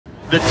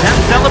The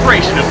 10th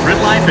celebration of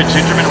GRIDLIFE at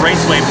GingerMan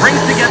Raceway brings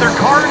together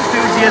car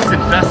enthusiasts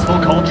and festival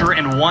culture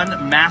in one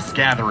mass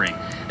gathering.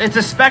 It's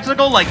a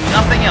spectacle like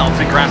nothing else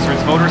in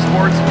grassroots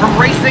motorsports, from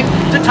racing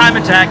to time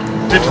attack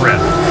to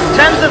drift.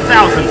 Tens of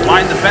thousands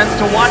line the fence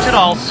to watch it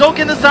all, soak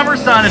in the summer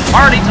sun, and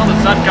party till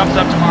the sun comes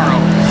up tomorrow.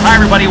 Hi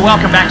everybody,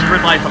 welcome back to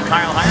GRIDLIFE. I'm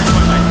Kyle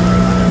Hires.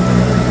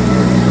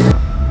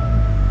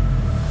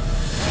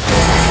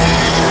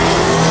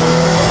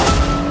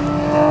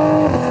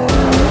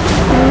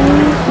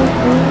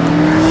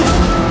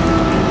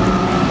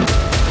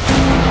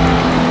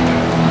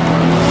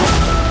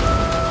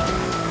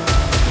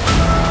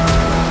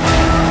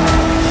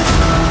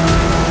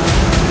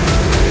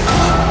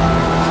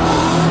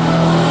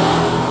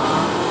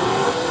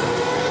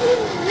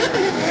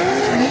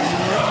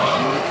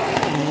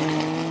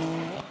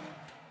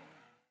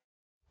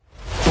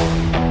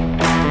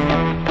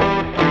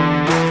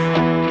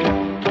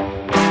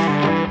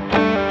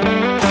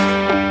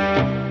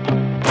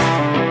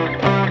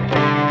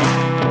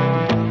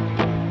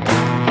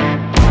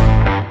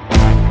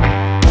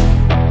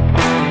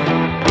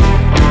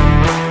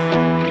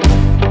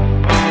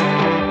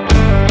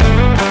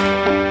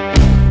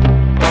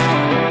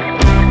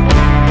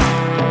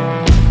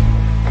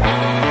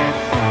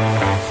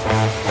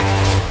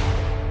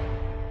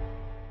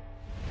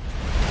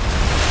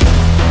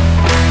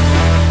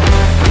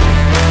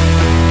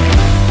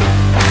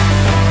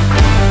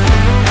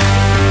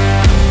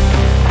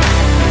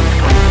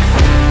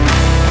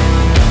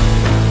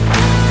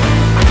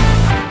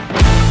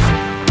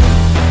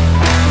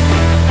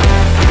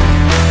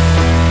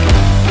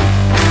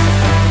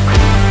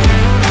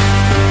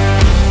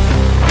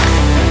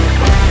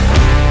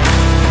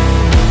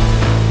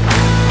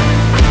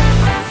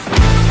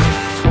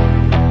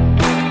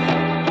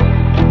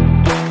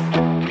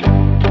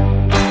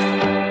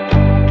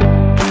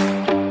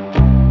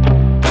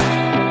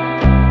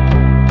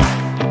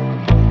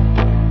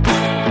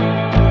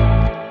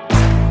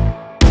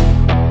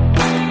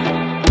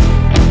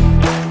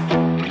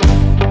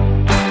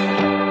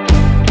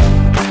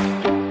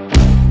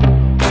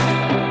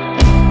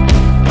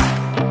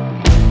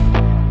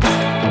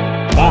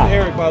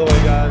 By the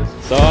way, guys.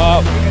 What's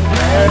up?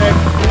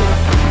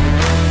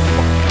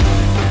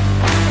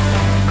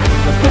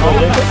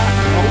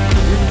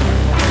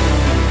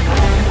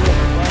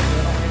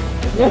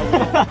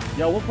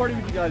 Yeah, we'll party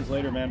with you guys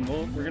later, man.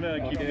 We're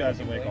gonna keep you guys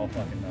awake all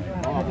fucking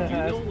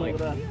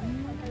night.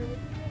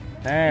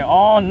 Dang,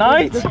 all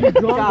night? I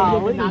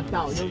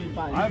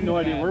have no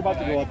idea. We're about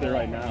to go up there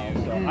right now.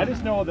 So I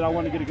just know that I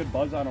want to get a good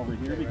buzz on over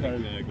here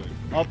because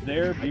up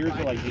there beers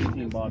are like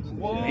 $18.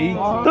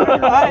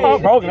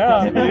 Broken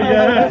out.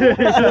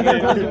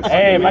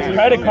 Hey, my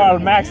credit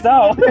card maxed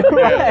out.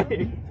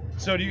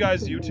 So do you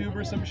guys YouTube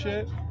or some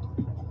shit?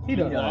 He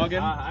does.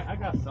 Vlogging? I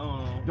got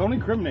some. Don't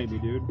incriminate me,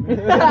 dude.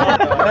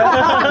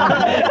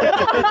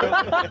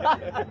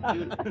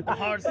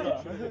 Hard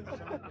stuff.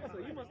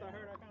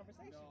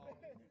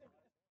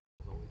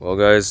 Well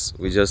guys,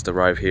 we just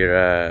arrived here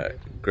at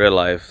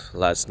GRIDLIFE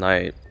last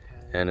night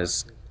and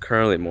it's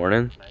currently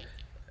morning.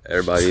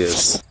 Everybody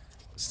is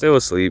still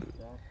asleep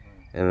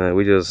and then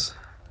we just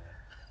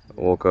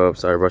woke up,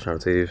 started brushing our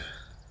teeth,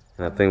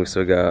 and I think we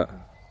still got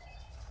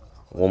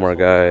one more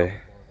guy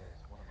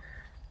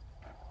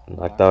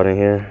knocked out in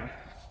here.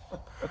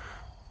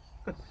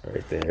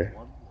 Right there.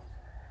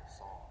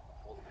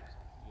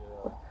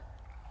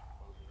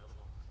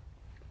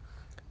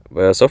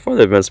 But so far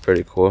the event's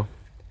pretty cool.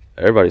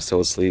 Everybody's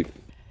still asleep,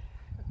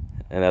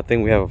 and I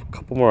think we have a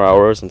couple more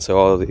hours until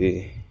all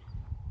the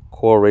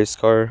cool race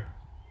car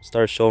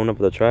starts showing up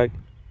at the track,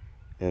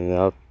 and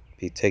I'll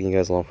be taking you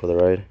guys along for the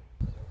ride.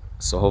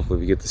 So hopefully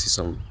we get to see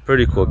some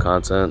pretty cool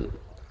content,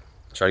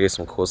 try to get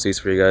some cool seats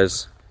for you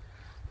guys.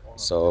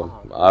 So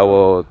I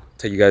will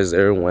take you guys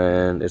there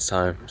when it's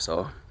time.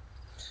 So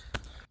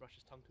Brush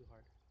his tongue too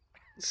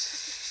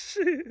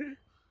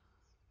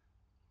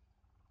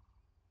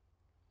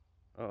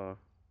hard.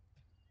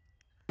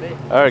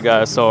 Alright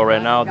guys, so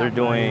right now they're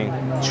doing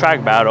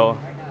track battle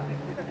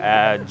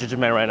at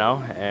GingerMan right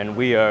now, and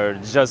we are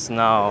just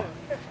now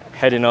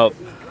heading up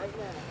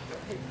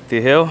the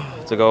hill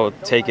to go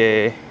take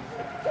a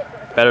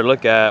better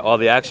look at all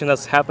the action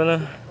that's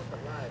happening.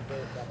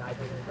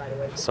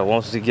 So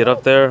once we get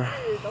up there,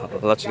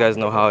 I'll let you guys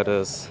know how it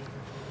is.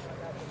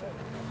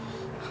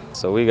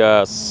 So we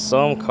got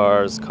some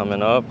cars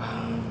coming up.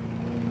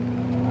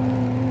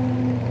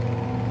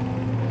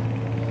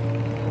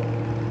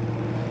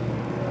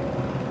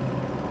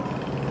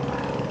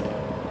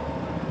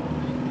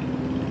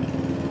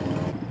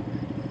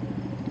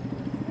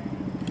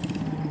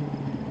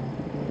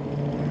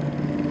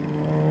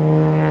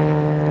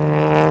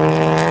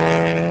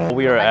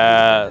 We are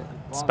at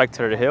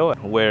Spectator Hill,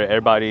 where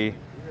everybody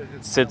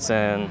sits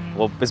in,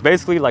 well, it's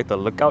basically like the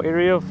lookout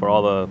area for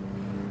all the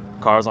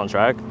cars on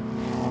track.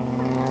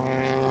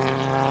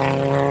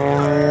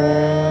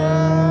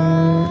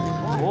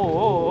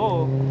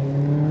 Whoa.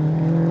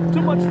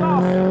 Too much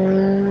stuff.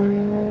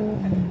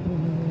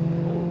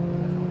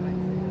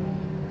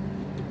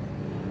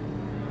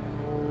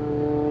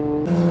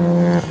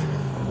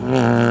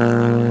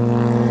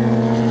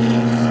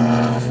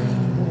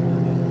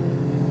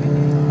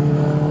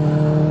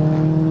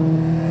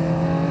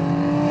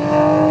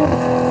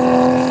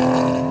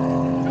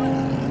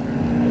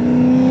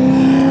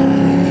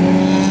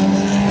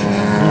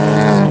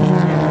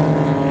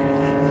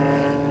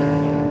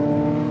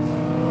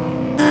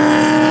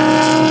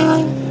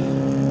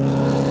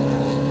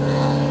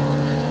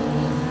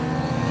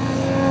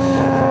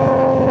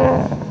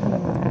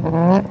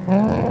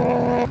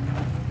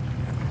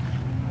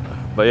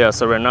 But yeah,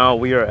 so right now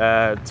we are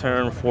at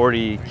Turn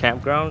 40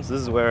 campgrounds. This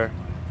is where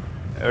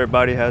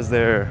everybody has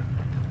their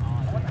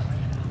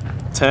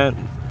tent,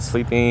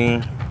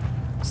 sleeping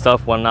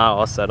stuff, whatnot,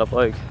 all set up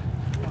like.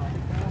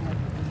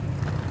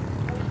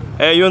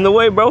 Hey, you in the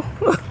way, bro?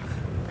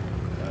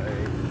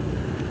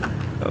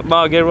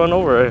 About to get run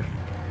over.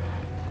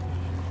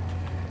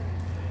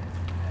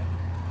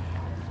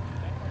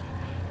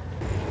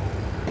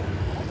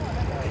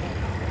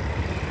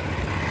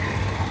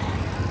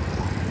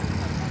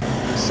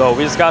 So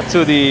we just got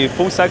to the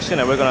food section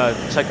and we're gonna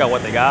check out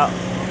what they got.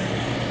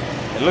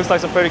 It looks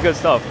like some pretty good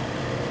stuff.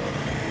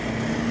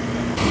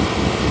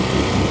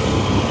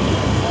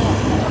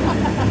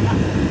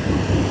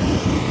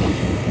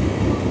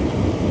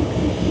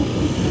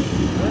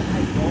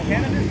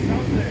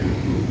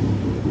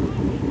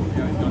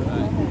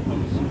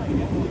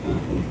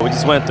 We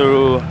just went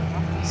through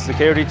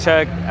security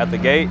check at the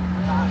gate,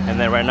 and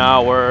then right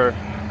now we're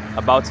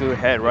about to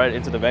head right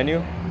into the venue.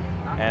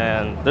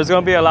 And there's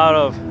gonna be a lot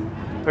of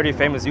pretty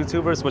famous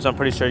YouTubers, which I'm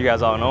pretty sure you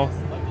guys all know.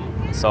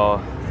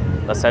 So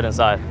let's head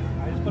inside.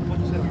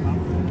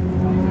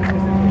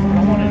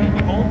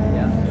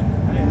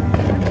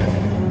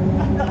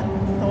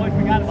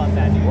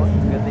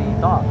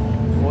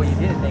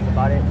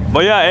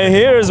 But yeah, and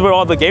here's where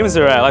all the games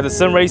are at, like the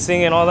sim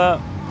racing and all that.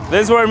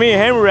 This is where me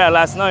and him were at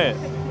last night.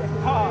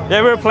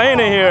 Yeah, we were playing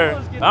in here.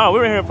 Oh, we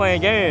were here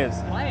playing games.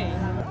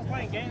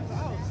 Playing games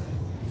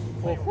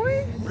for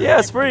free? Yeah,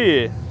 it's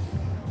free.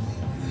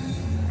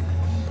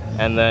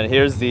 And then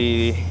here's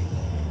the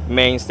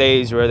main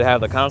stage where they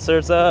have the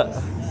concerts at.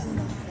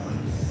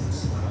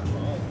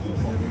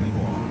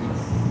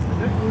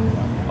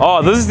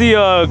 Oh, this is the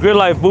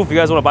GRIDLIFE booth if you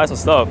guys want to buy some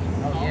stuff.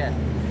 Oh, yeah.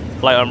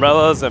 Like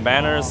umbrellas and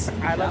banners.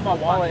 I left my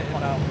wallet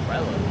on an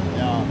umbrella.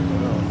 Yeah.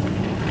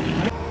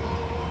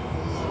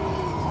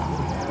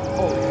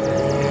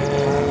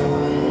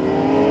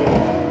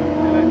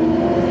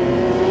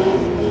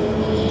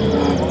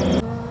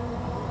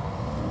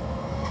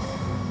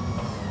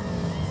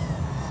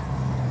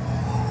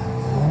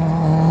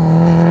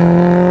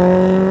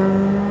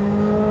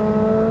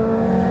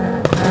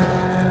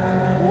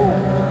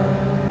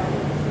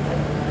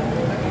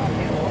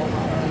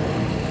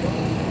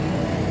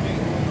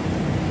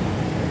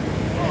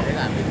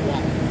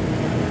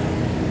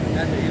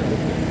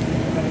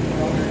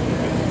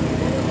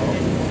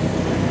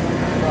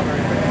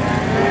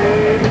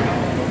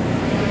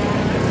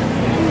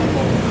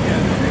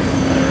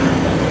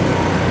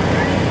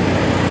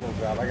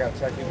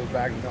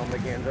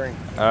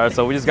 Alright,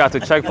 so we just got to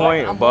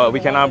checkpoint, but we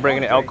cannot bring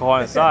any alcohol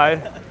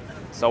inside.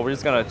 So we're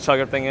just gonna chug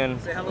everything in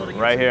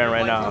right here and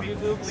right now.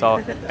 So,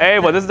 hey,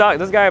 but this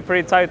guy is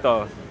pretty tight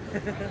though.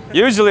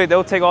 Usually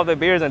they'll take all the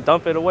beers and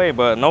dump it away,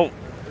 but nope.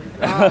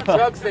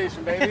 Chug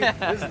station, baby.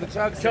 This is the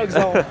chug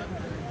zone.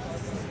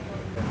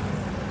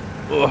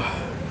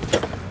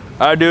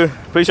 Alright, dude.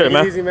 Appreciate it,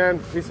 man. Easy, man.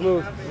 Be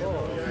smooth.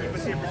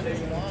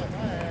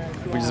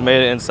 We just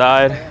made it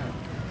inside.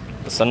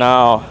 So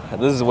now,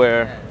 this is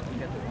where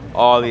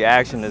all the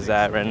action is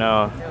at right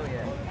now.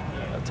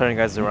 I'll turn you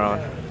guys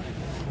around.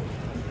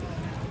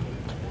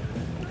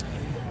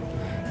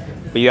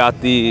 We got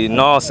the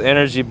NOS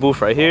Energy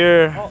booth right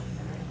here.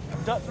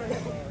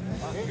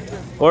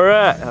 Where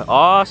at?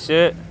 Oh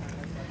shit.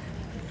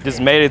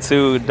 Just made it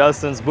to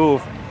Dustin's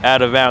booth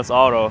at Advanced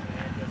Auto.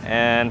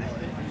 And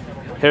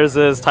here's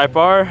his Type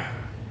R.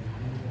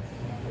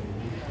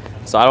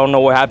 So I don't know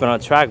what happened on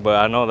track, but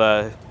I know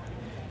that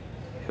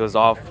he was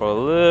off for a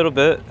little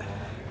bit.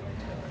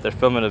 They're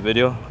filming a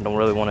video. I don't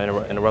really want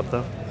to interrupt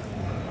them.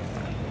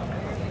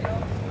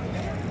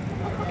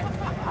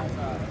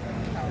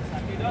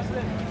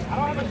 I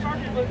don't have a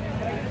Sharpie, but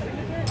can I get a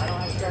signature? I don't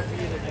have a Sharpie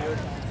either, dude.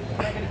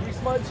 Can I get a grease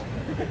smudge?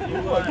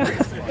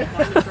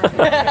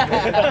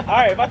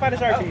 Alright, if I find a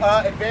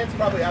Sharpie. Advance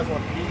probably has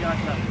one.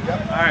 Yep.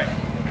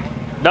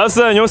 Alright.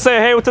 Dustin, you want to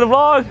say hey to the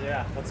vlog?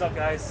 Yeah, what's up,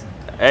 guys?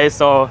 Hey,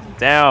 so,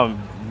 damn,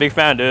 big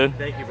fan, dude.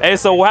 Thank you, bro. Hey,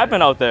 so what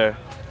happened out there?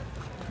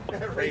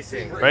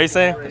 Racing.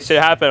 Racing?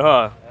 Shit happened,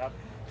 huh? Yep.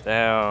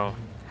 Damn.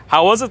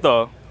 How was it,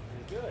 though?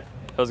 Good.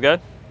 It was good?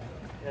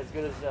 As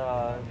good as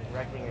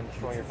wrecking and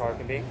destroying your car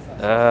can be.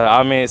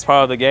 I mean, it's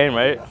part of the game,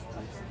 right?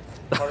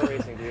 Part of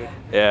racing, dude.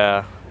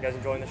 Yeah. You guys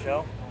enjoying the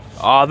show?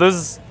 Oh, this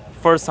is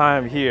first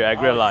time here at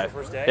GRIDLIFE.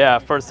 First day? Yeah,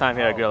 first time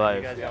here at You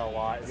GRIDLIFE. guys got a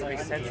lot. It's like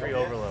sensory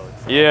overload.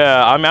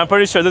 Yeah, I mean, I'm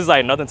pretty sure this is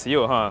like nothing to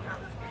you, huh?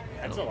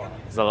 That's a lot.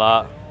 It's a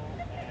lot.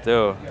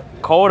 Dude,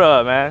 cold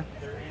up, man.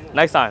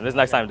 Next time, this is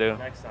next time, dude.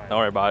 Next time. Don't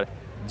worry about it.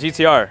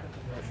 GTR.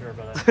 For sure,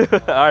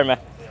 brother. All right, man.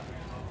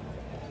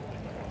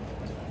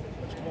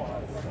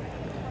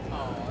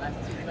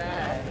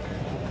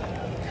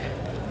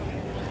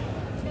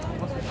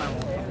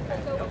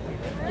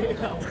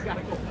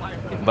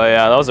 But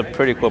yeah, that was a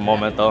pretty cool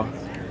moment though.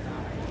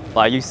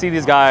 Like, you see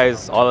these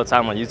guys all the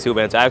time on YouTube,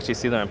 and to actually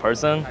see them in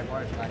person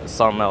is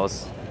something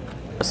else.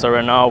 So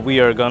right now we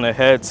are gonna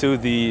head to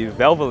the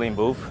Valvoline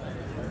booth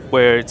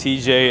where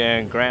TJ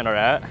and Grant are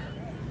at,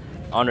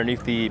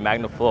 underneath the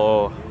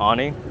MagnaFlow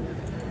awning.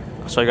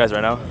 I'll show you guys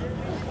right now.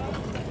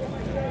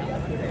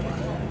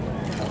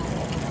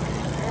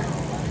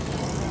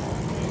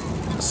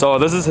 So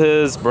this is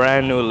his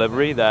brand new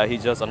livery that he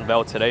just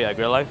unveiled today at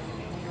GRIDLIFE.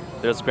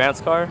 There's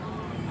Grant's car. It's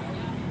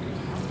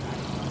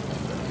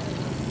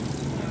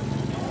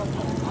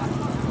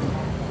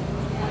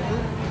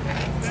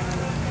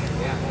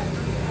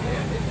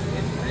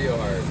real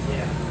hard.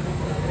 Yeah.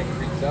 It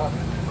creeps up.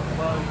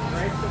 Well,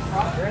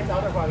 Grant's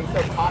other one, he's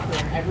so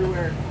popular.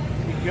 Everywhere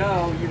you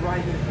go, you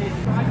ride into the kids.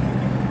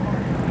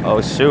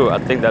 Oh shoot, I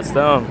think that's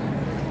them.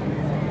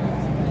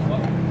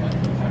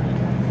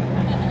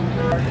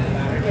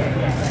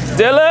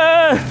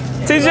 Dylan!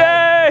 TJ!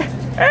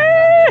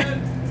 Hey!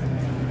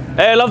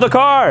 Hey, I love the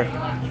car.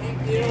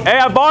 Hey,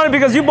 I bought it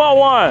because you bought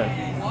one.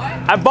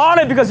 I bought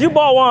it because you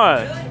bought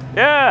one.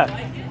 Yeah.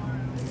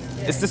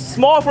 It's just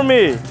small for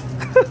me.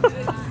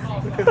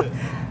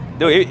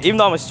 Dude, even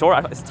though I'm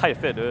short, it's tight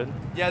fit, dude.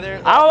 Yeah,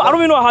 they're. I don't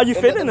even know how you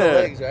fit in it.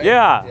 Legs, right?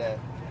 Yeah.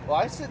 Well,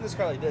 I sit in this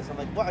car like this. I'm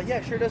like, wow,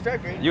 yeah, sure does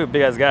drive great. You a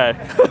big ass guy.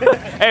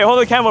 Hey, hold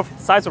the camera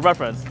size for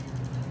reference.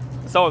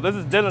 So this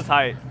is Dylan's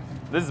height.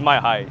 This is my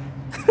height.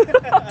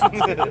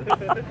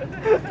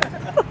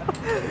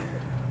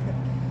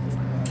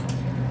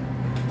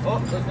 Oh,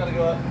 that's gotta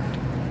go up.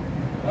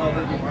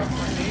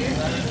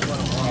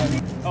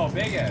 Oh,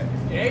 big ass.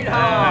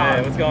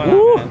 Hey, what's going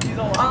on, man? He's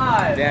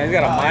alive. Damn, he's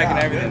got a mic and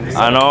everything.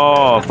 I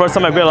know. First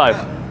time at GRIDLIFE.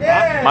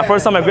 Yeah. My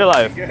first time at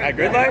GRIDLIFE. At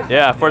GRIDLIFE?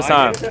 Yeah, first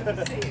time.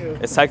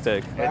 It's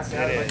hectic.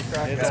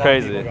 It's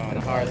crazy.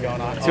 Cars going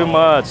on. Too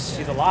much.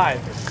 He's alive.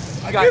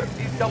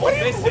 He's double What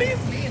do you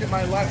mean in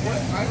my life?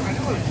 I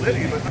know it's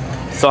litty, but.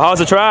 So how's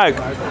the track?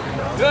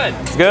 Good.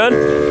 It's good?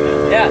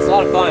 Yeah, it's a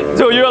lot of fun.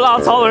 Dude, you're a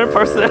lot taller in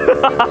person.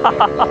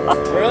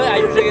 Really? I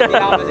usually get the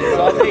opposite,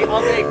 so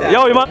I'll take that.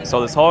 Yo, you might.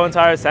 So this whole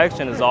entire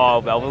section is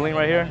all Valvoline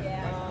right here.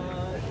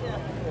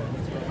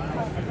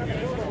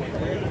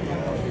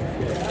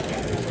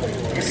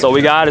 So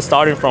we got it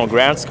starting from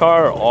Grant's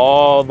car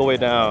all the way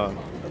down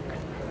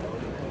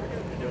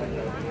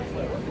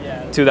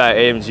to that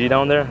AMG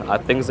down there. I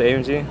think it's the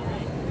AMG.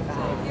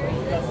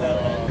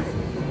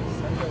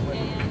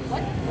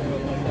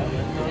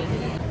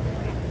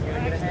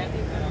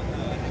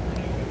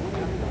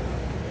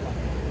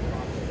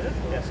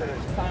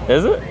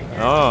 Is it?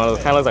 Oh,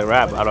 it kind of looks like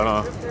rap. I don't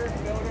know.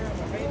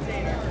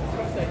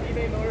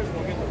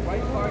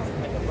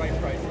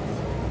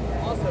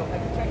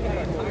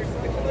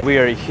 We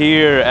are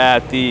here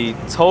at the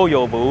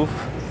Toyo booth.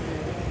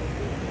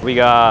 We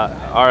got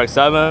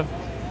RX-7,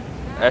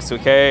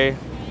 S2K,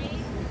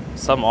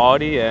 some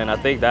Audi, and I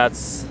think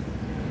that's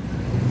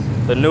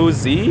the new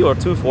Z or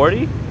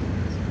 240.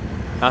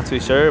 Not too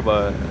sure,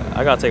 but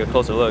I gotta take a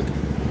closer look.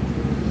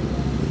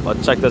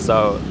 But check this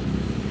out.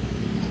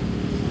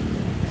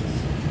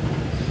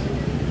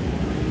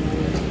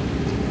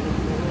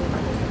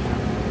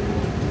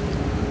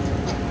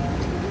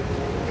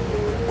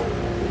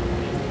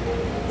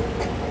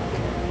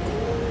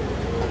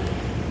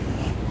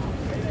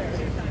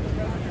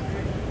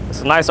 It's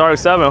a nice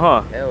RX-7,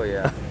 huh? Hell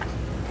yeah.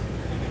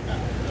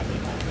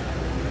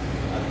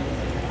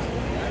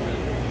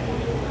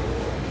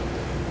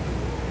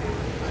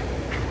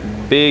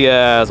 Big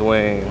ass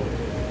wing.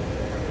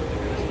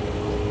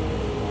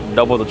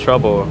 Double the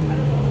trouble.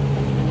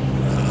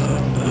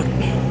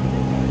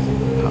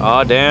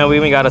 Oh damn, we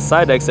even got a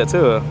side exit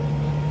too.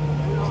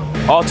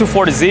 Oh,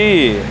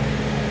 240Z.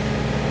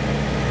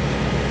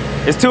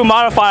 It's too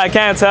modified, I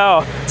can't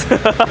tell.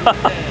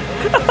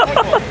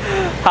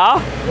 Huh?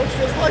 Looks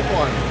just like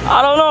one.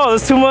 I don't know,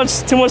 there's too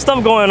much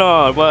stuff going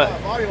on, but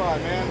Body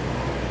line,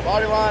 man.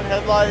 Body line,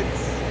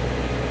 headlights.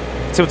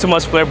 too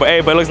much flair, but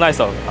hey, but it looks nice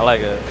though. I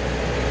like it.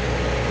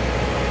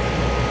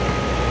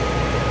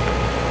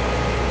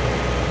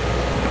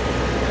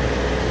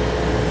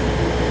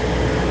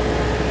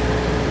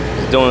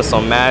 Doing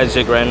some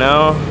magic right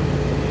now.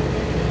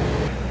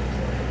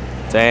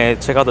 Dang,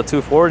 check out the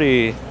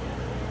 240.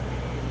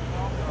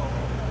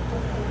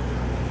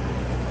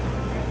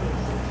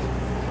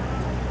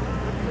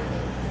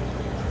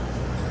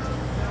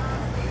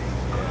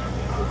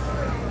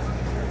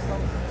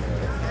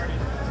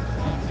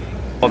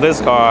 Well,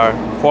 this car,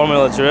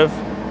 Formula Drift,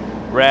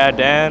 Rad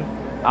Dan.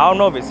 I don't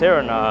know if it's here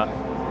or not.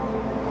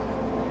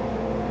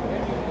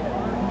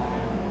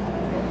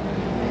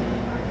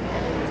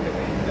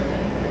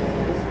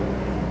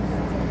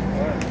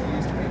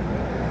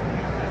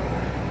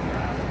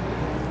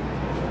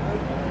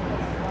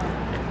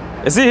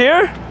 Is he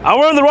here? I'm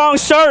wearing the wrong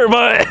shirt,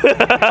 but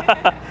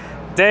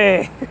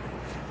dang.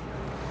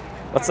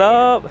 What's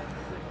up?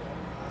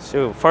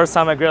 Shoot, first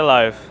time at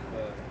GRIDLIFE.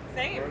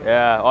 Same.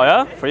 Yeah. Oh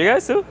yeah? For you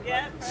guys too?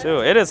 Yeah.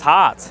 Shoot, it is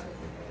hot.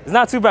 It's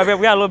not too bad.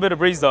 We got a little bit of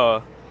breeze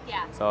though.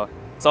 Yeah.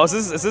 So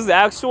is this the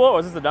actual or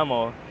is this the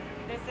demo?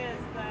 This is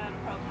the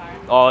pro car.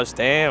 Oh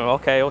damn.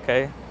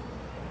 Okay.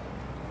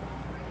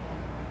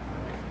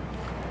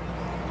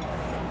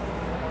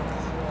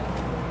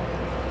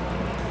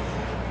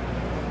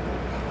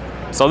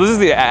 So this is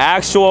the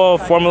actual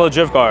Formula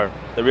Drift car,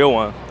 the real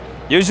one.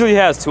 Usually he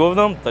has two of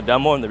them, the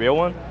demo and the real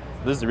one.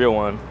 This is the real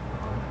one.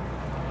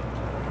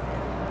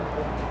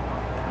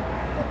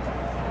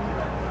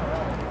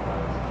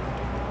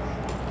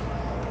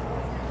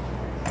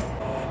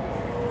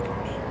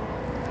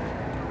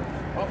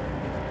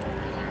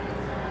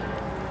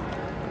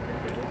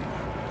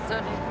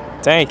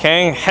 Dang,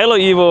 Kang, hella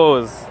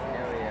evils. Hell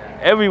yeah.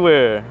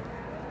 Everywhere.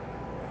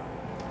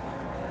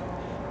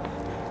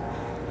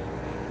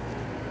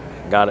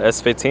 Got an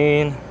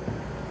S15.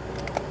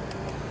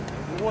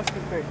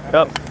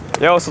 Yep.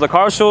 Yo, so the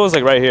car show is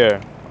like right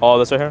here. Oh,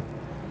 this right here?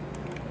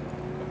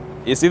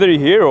 It's either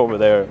here or over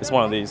there. It's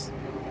one of these.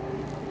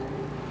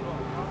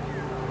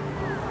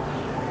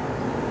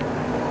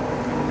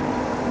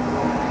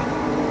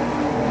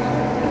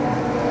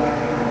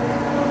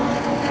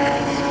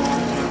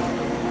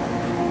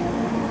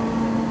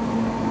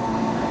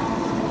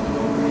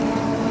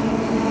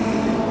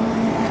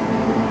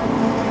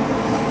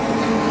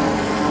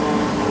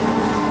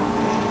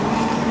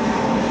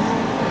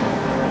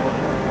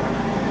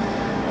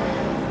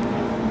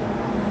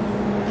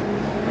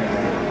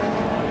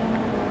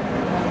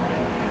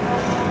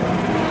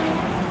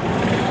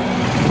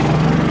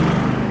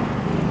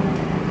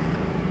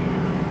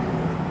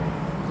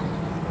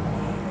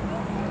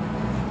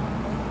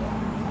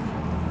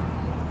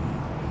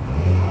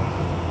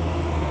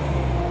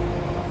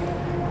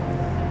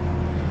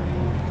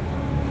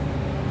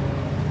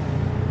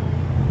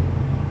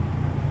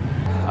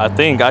 I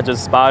think I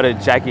just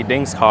spotted Jackie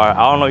Ding's car.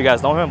 I don't know if you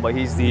guys know him, but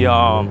he's the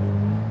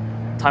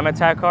time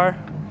attack car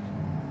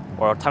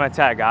or time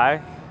attack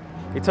guy.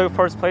 He took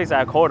first place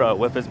at Coda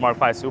with his Mark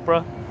V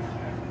Supra,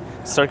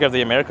 Circuit of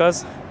the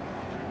Americas.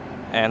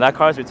 And that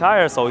car's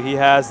retired, so he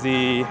has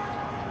the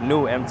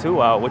new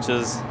M2 out, which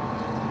is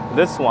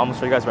this one. I'm gonna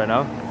show you guys right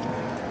now.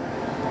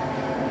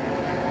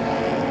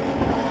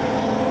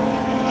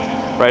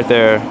 Right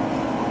there.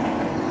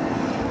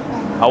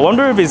 I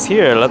wonder if he's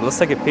here. Let's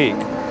take a peek.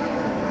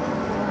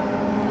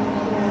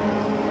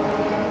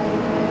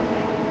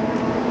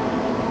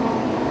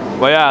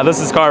 But yeah, this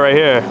is his car right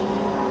here.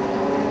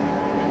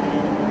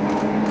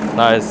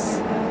 Nice.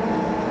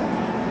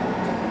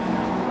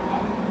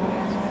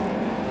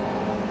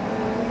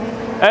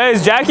 Hey,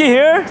 is Jackie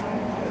here?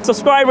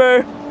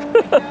 Subscriber.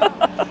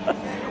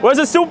 Where's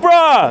the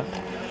Supra?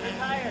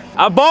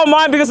 I bought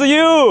mine because of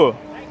you.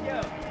 Thank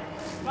you.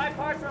 Buy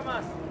parts from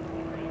us.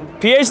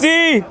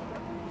 PhD.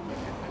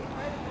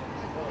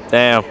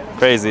 Damn,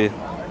 crazy.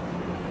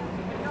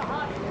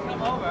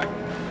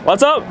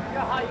 What's up?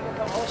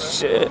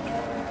 Shit.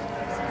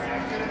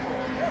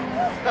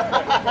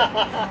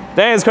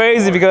 Dang, it's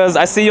crazy because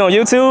I see you on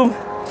YouTube,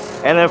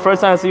 and then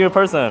first time I see you in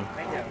person.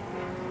 Thank you.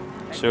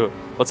 Shoot.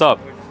 What's up?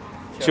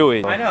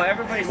 Chewy. I know,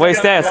 everybody Wait,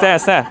 stand.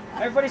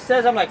 Everybody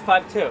says I'm like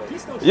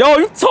 5'2". Yo,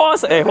 you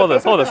toss. Hey, hold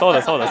this. All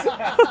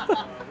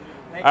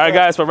right,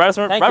 guys, for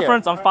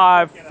reference, I'm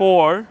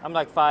 5'4". I'm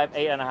like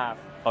 5'8.5".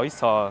 Oh, he's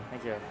tall.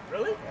 Thank you.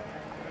 Really?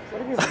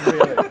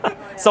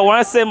 So when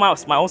I say my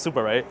own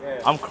Supra, right,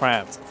 I'm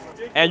cramped.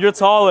 And you're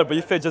taller, but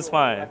you fit just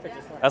fine.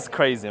 That's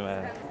crazy,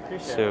 man.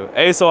 Shoot.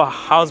 Hey, so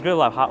how's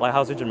GRIDLIFE?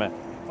 How's GingerMan?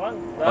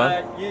 Fun.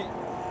 Fun?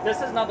 This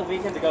is not the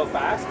weekend to go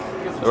fast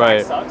because the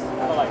Right. track sucks,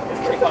 but like it's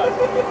pretty fun.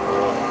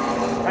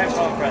 Thanks,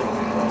 home friends.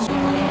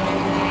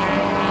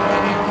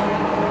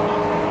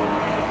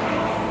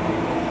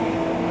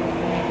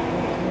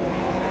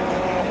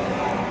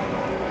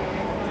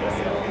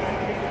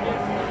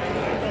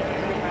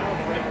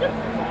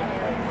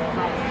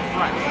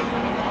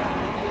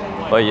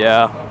 But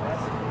yeah,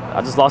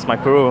 I just lost my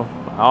crew.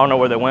 I don't know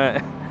where they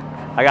went.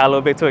 I got a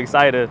little bit too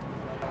excited.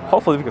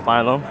 Hopefully we can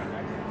find them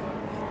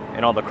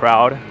in all the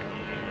crowd.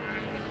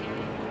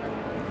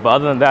 But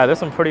other than that, there's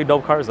some pretty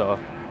dope cars though.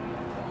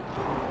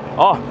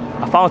 Oh,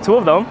 I found 2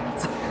 of them.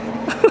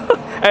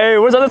 Hey,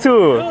 where's the other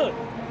 2? Look,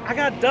 I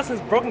got Dustin's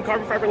broken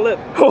carbon fiber lip.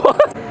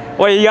 What?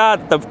 Wait, you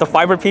got the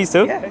fiber piece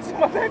too? Yeah, it's in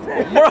my backpack.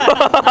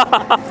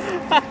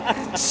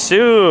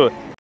 Shoot.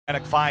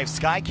 Manic 5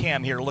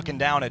 Skycam here looking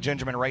down at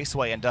GingerMan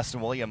Raceway, and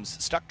Dustin Williams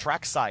stuck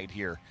trackside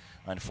here,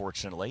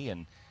 unfortunately.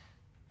 And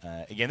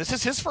again, this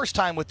is his first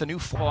time with the new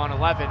on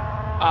 11.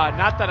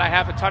 Not that I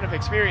have a ton of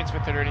experience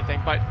with it or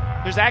anything, but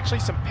there's actually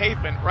some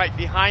pavement right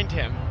behind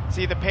him.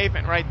 See the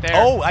pavement right there?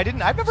 Oh, I've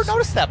never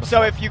noticed that before.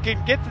 So if you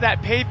can get to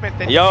that pavement,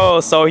 then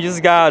Yo, so he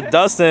just got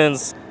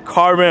Dustin's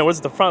carbon, what's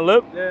it, the front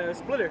lip? The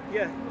splitter,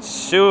 yeah.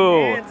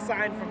 Shoot. And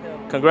signed from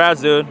him.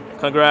 Congrats, dude.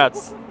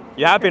 Congrats.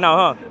 You happy now,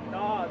 huh?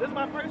 Nah, this is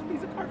my first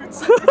piece of carbon.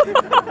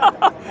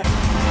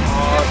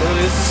 Oh, dude,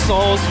 this is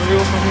so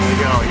surreal for me.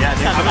 Yo, yeah,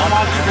 dude, I've been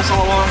watching for so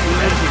long.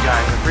 Thank you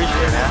guys. I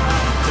appreciate it, man.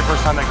 It's your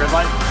first time at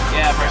GRIDLIFE?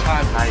 Yeah, first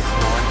time. Nice.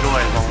 Well,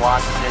 enjoy it. There's a lot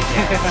to take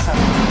in.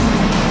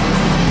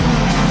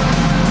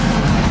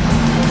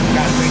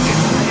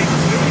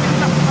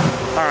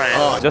 All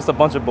right. Just a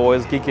bunch of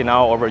boys geeking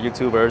out over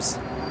YouTubers.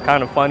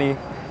 Kind of funny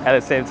at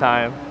the same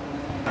time.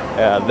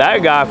 Yeah,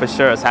 that guy for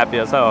sure is happy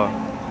as hell.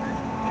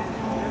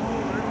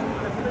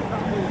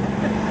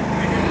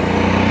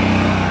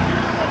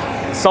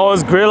 So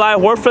is GRIDLIFE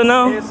worth it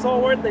now? It's so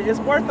worth it. It's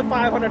worth the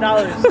 $500.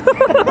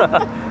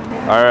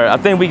 All right, I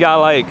think we got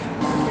like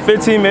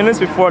 15 minutes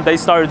before they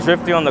start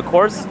drifting on the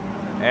course,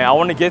 and I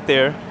want to get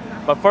there.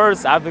 But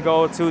first, I have to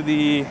go to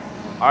the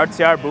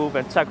RTR booth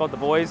and check out the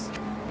boys.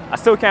 I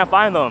still can't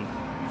find them,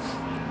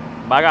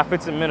 but I got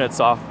 15 minutes,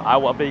 so I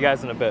will update you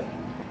guys in a bit.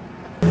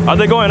 Are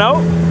they going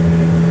out?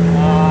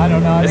 I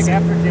don't know. I think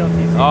after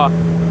GLTC. Oh,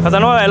 because I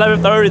know at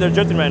 11:30 they're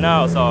drifting right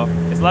now, so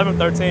it's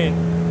 11:13.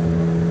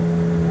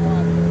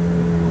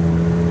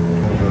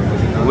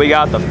 We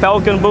got the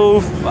Falcon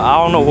booth. I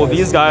don't know who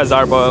these guys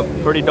are, but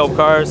pretty dope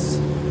cars.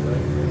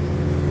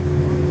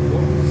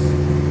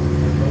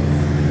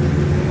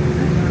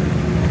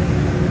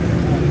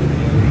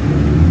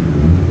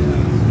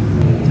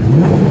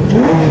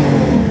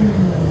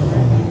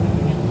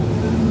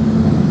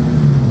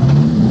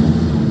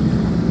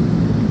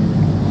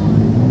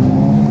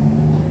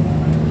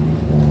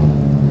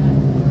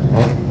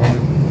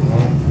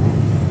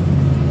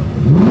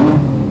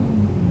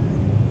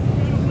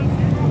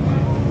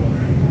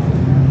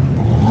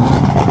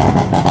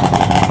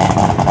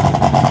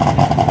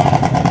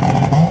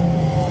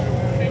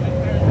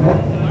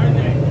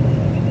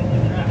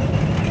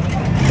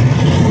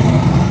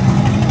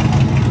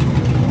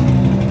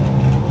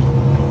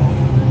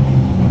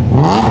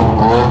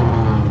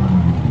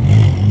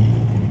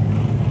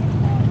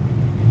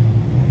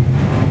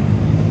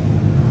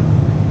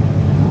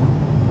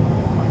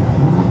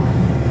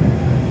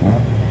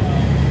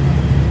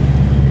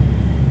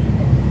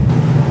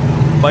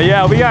 But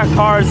yeah, we got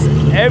cars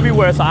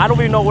everywhere, so I don't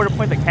even know where to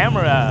point the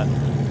camera at.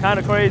 It's kind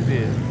of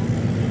crazy.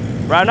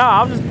 Right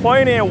now, I'm just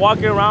pointing and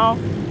walking around,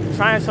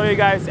 trying to show you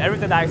guys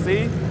everything that I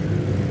see.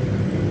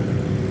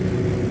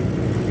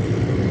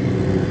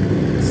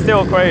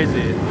 Still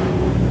crazy.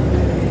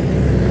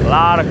 A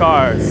lot of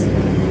cars.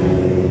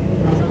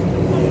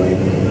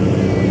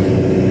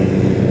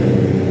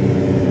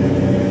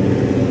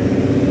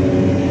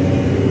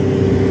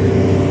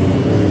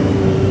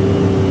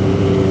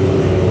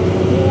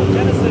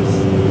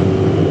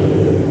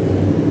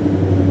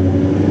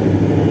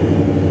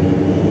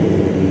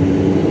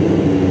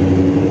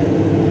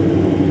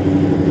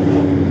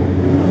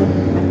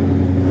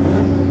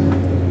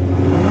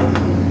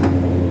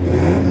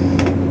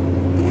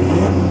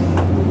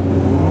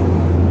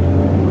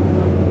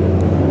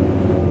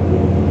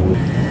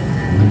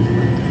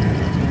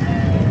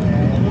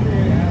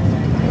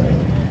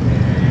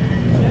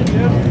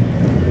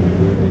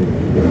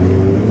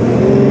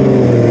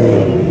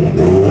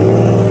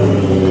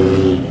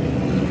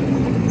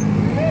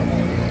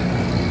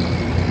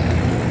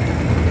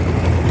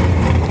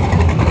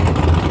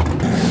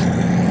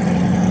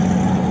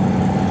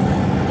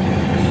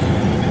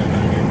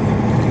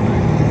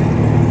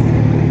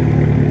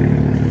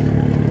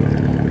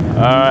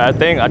 I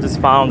think I just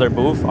found their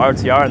booth,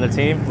 RTR and the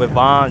team, with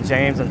Vaughn,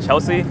 James, and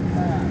Chelsea.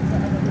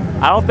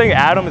 I don't think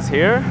Adam is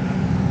here,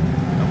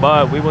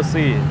 but we will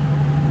see.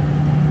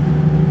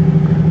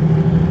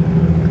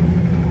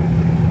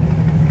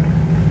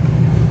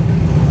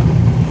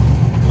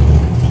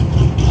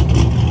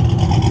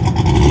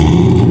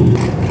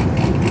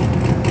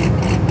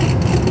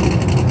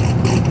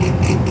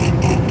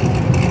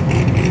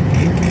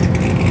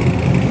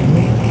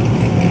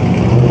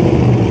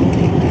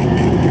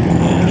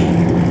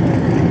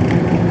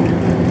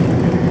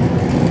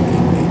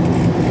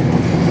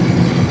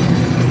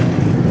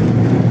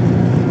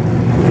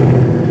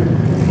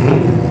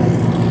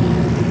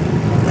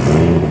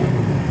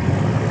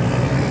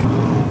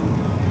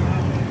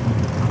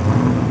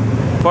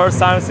 First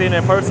time seeing it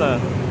in person.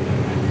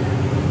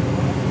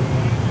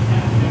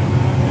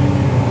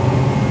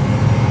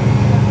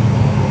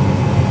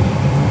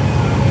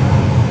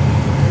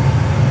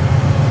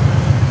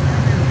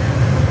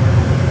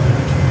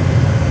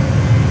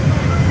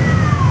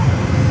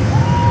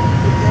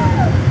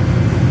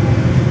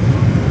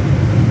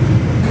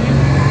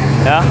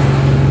 Yeah.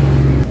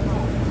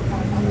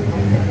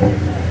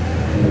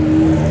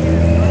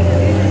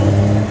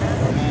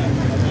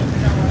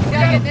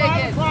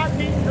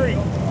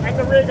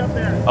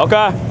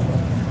 Okay.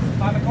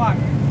 5 o'clock.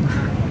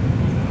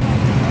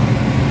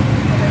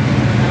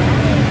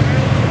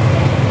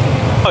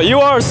 Oh, you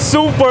are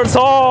super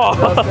tall.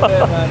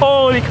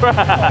 Holy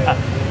crap.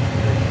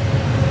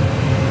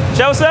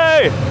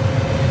 Chelsea.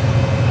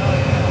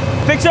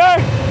 Picture.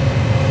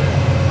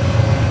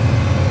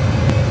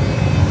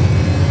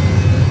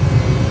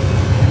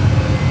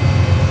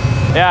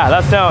 Yeah,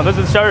 that's him. This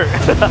is his shirt.